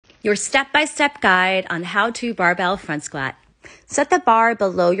Your step-by-step guide on how to barbell front squat. Set the bar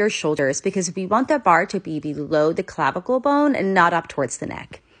below your shoulders because we want the bar to be below the clavicle bone and not up towards the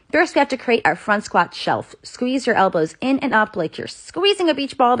neck. First, we have to create our front squat shelf. Squeeze your elbows in and up like you're squeezing a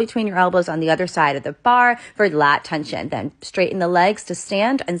beach ball between your elbows on the other side of the bar for lat tension. Then straighten the legs to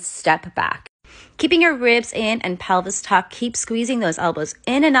stand and step back. Keeping your ribs in and pelvis tucked, keep squeezing those elbows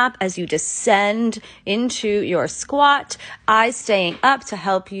in and up as you descend into your squat. Eyes staying up to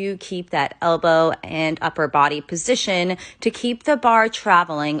help you keep that elbow and upper body position to keep the bar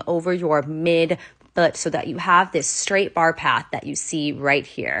traveling over your mid foot so that you have this straight bar path that you see right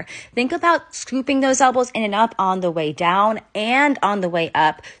here. Think about scooping those elbows in and up on the way down and on the way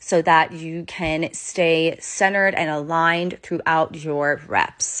up so that you can stay centered and aligned throughout your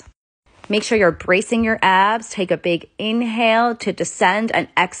reps. Make sure you're bracing your abs. Take a big inhale to descend and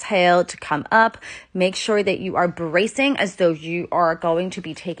exhale to come up. Make sure that you are bracing as though you are going to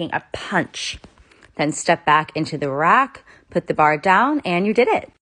be taking a punch. Then step back into the rack, put the bar down, and you did it.